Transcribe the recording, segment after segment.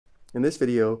In this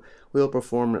video, we will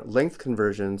perform length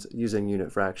conversions using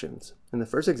unit fractions. In the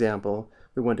first example,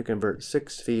 we want to convert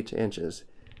 6 feet to inches.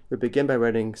 We begin by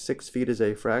writing 6 feet as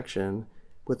a fraction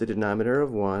with the denominator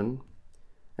of 1.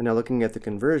 And now looking at the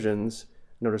conversions,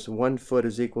 notice 1 foot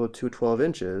is equal to 12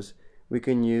 inches. We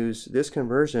can use this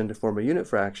conversion to form a unit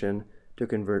fraction to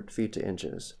convert feet to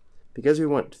inches. Because we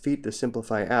want feet to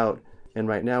simplify out, and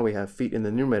right now we have feet in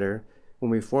the numerator,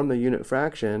 when we form the unit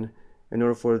fraction, in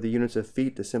order for the units of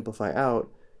feet to simplify out,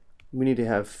 we need to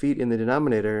have feet in the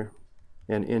denominator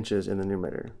and inches in the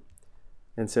numerator.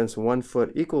 And since 1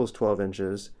 foot equals 12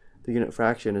 inches, the unit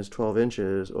fraction is 12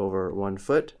 inches over 1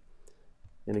 foot.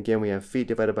 And again, we have feet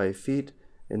divided by feet,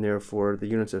 and therefore the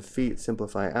units of feet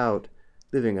simplify out,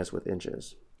 leaving us with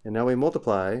inches. And now we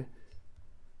multiply.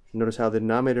 Notice how the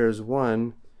denominator is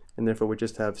 1, and therefore we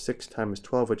just have 6 times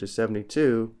 12, which is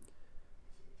 72,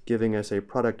 giving us a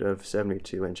product of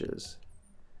 72 inches.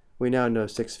 We now know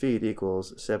 6 feet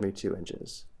equals 72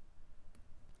 inches.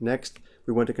 Next,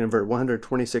 we want to convert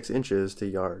 126 inches to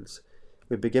yards.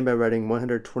 We begin by writing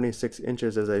 126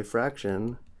 inches as a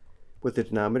fraction with the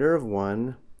denominator of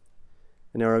 1.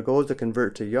 And now our goal is to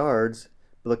convert to yards.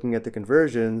 But looking at the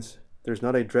conversions, there's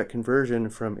not a direct conversion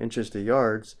from inches to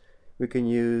yards. We can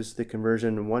use the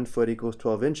conversion 1 foot equals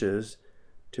 12 inches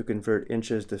to convert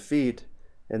inches to feet,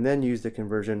 and then use the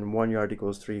conversion 1 yard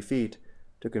equals 3 feet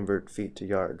to convert feet to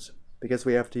yards. Because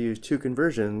we have to use 2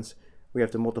 conversions, we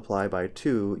have to multiply by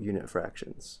 2 unit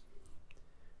fractions.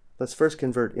 Let's first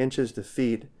convert inches to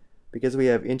feet. Because we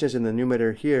have inches in the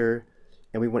numerator here,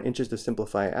 and we want inches to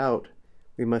simplify out,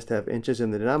 we must have inches in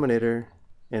the denominator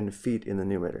and feet in the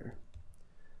numerator.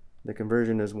 The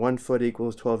conversion is 1 foot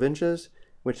equals 12 inches,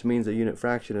 which means the unit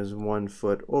fraction is 1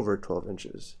 foot over 12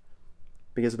 inches.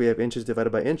 Because we have inches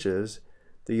divided by inches,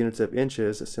 the units of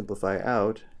inches simplify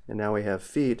out, and now we have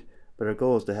feet, but our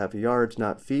goal is to have yards,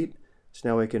 not feet, so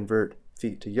now we convert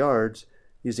feet to yards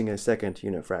using a second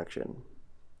unit fraction.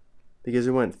 Because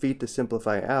we want feet to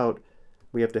simplify out,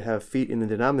 we have to have feet in the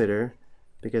denominator,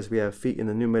 because we have feet in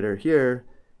the numerator here,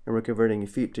 and we're converting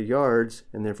feet to yards,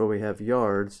 and therefore we have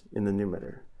yards in the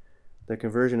numerator. The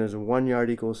conversion is 1 yard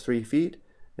equals 3 feet,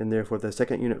 and therefore the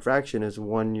second unit fraction is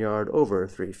 1 yard over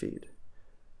 3 feet.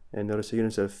 And notice the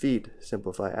units of feet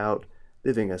simplify out,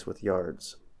 leaving us with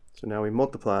yards. So now we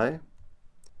multiply.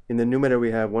 In the numerator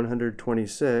we have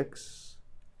 126.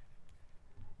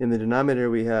 In the denominator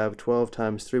we have 12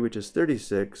 times 3, which is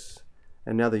 36.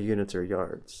 And now the units are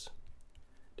yards.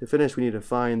 To finish, we need to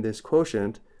find this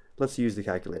quotient. Let's use the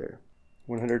calculator.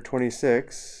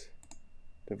 126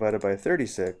 divided by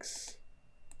 36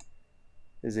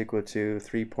 is equal to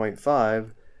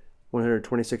 3.5.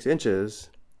 126 inches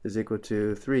is equal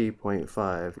to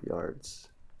 3.5 yards.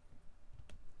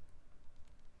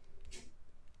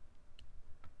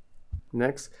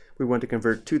 Next, we want to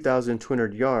convert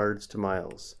 2,200 yards to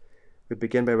miles. We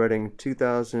begin by writing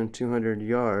 2,200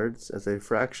 yards as a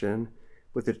fraction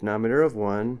with the denominator of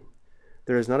 1.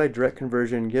 There is not a direct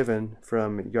conversion given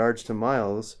from yards to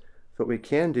miles. What we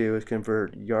can do is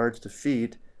convert yards to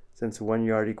feet, since 1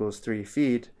 yard equals 3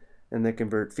 feet, and then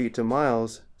convert feet to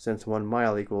miles, since 1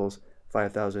 mile equals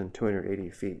 5,280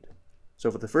 feet. So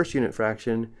for the first unit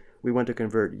fraction, we want to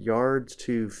convert yards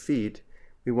to feet.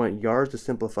 We want yards to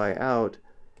simplify out,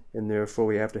 and therefore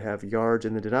we have to have yards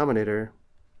in the denominator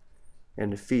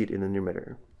and feet in the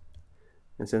numerator.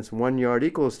 And since 1 yard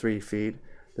equals 3 feet,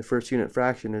 the first unit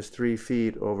fraction is 3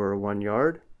 feet over 1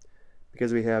 yard.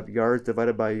 Because we have yards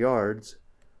divided by yards,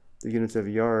 the units of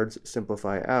yards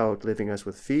simplify out, leaving us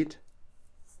with feet.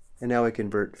 And now we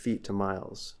convert feet to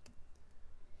miles.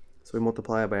 So we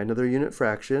multiply by another unit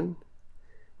fraction.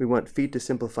 We want feet to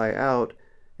simplify out,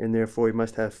 and therefore we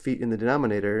must have feet in the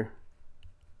denominator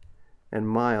and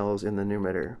miles in the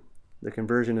numerator. The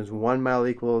conversion is 1 mile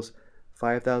equals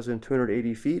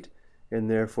 5,280 feet, and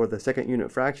therefore the second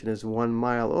unit fraction is 1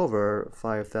 mile over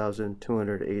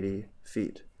 5,280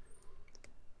 feet.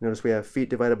 Notice we have feet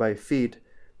divided by feet.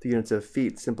 The units of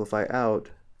feet simplify out,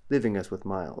 leaving us with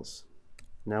miles.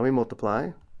 Now we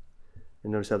multiply,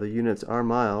 and notice how the units are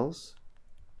miles.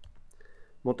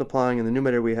 Multiplying in the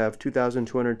numerator, we have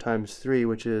 2,200 times 3,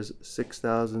 which is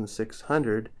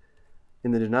 6,600.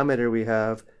 In the denominator, we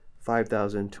have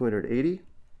 5,280.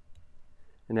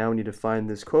 And now we need to find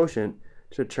this quotient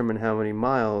to determine how many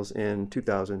miles in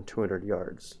 2,200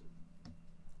 yards.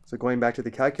 So going back to the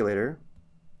calculator,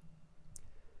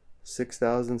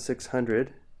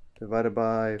 6,600 divided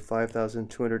by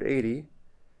 5,280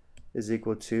 is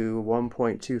equal to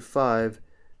 1.25,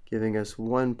 giving us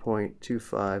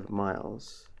 1.25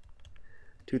 miles.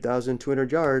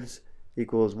 2,200 yards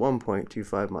equals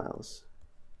 1.25 miles.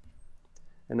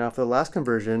 And now for the last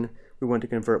conversion, we want to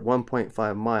convert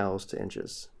 1.5 miles to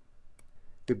inches.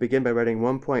 We begin by writing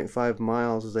 1.5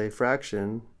 miles as a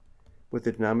fraction with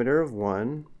the denominator of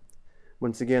 1.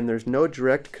 Once again, there's no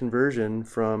direct conversion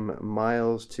from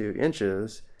miles to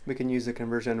inches. We can use the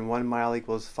conversion 1 mile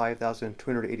equals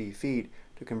 5,280 feet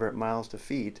to convert miles to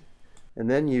feet, and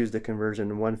then use the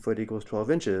conversion 1 foot equals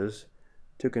 12 inches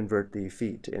to convert the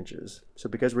feet to inches. So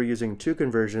because we're using two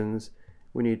conversions,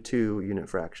 we need two unit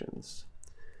fractions.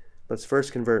 Let's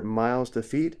first convert miles to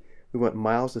feet. We want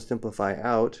miles to simplify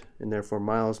out, and therefore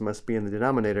miles must be in the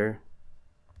denominator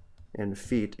and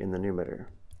feet in the numerator.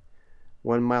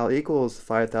 1 mile equals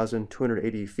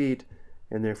 5,280 feet,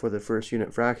 and therefore the first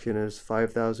unit fraction is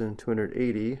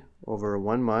 5,280 over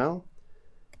 1 mile.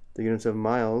 The units of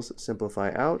miles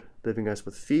simplify out, leaving us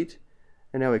with feet,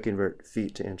 and now we convert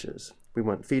feet to inches. We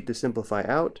want feet to simplify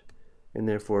out, and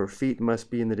therefore feet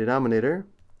must be in the denominator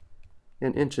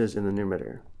and inches in the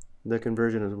numerator. The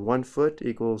conversion is 1 foot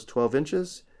equals 12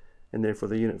 inches, and therefore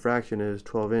the unit fraction is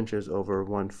 12 inches over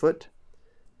 1 foot.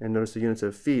 And notice the units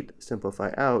of feet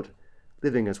simplify out,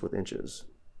 leaving us with inches.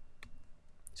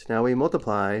 So now we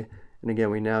multiply, and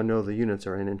again we now know the units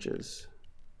are in inches.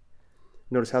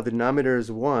 Notice how the denominator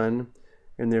is 1,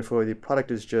 and therefore the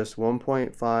product is just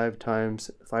 1.5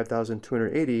 times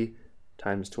 5,280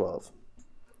 times 12,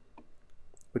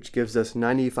 which gives us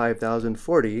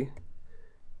 95,040,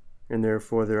 and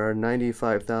therefore there are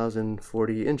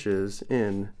 95,040 inches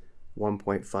in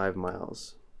 1.5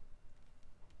 miles.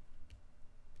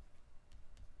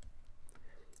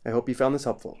 I hope you found this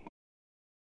helpful.